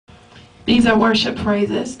These are worship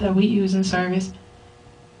phrases that we use in service.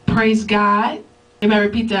 Praise God. You may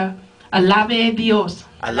repeat that. Alabe a Dios.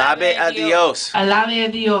 Alabe a Dios. Alabe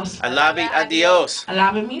a Dios. Alabe a Dios.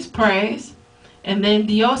 Alabe means praise. And then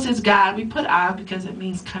Dios is God. We put a because it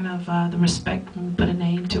means kind of the respect when we put a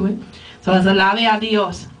name to it. So it's alabe a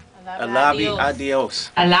Dios. Alabe a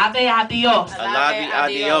Dios. Alabe a Dios. Alabe a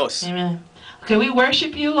Dios. Amen. Okay, we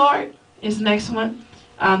worship you, Lord, is the next one.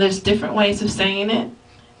 There's different ways of saying it.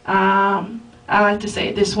 I like to say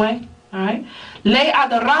it this way. All right. Le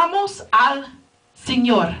adoramos al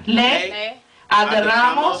Señor. Le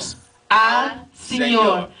adoramos al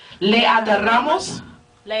Señor. Le adoramos.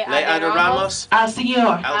 Le adoramos al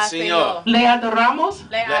Señor. al Señor. Le adoramos.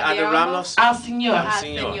 Le adoramos al Señor. al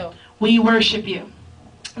Señor. We worship you.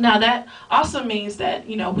 Now that also means that,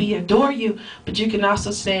 you know, we adore you, but you can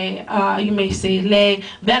also say, you may say, le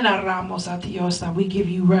veneramos a Dios, that we give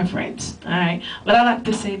you reverence. All right. But I like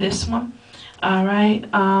to say this one. All right.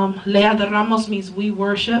 Le adoramos means we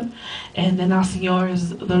worship, and then al Señor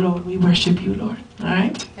is the Lord. We worship you, Lord. All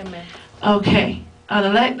right. Amen. Okay.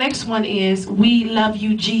 The next one is we love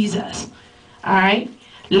you, Jesus. All right.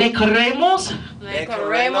 Le queremos Le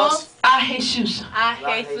queremos a Jesús. a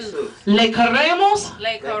Jesús. Le queremos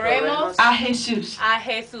Le queremos a Jesús. a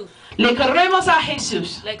Jesús. Le queremos a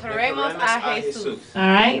Jesús. Le queremos a Jesús.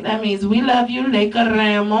 All right. That means we love you. Le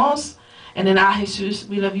queremos. And then a Jesús,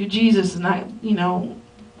 we love you, Jesus. And I, you know,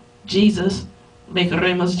 Jesus. Le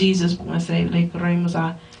queremos Jesus. When I say le queremos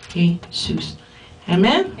a Jesús.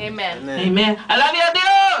 Amen. Amen. Amen. Alabe a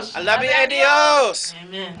Dios. Alabe a Dios.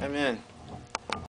 Amen. Amen.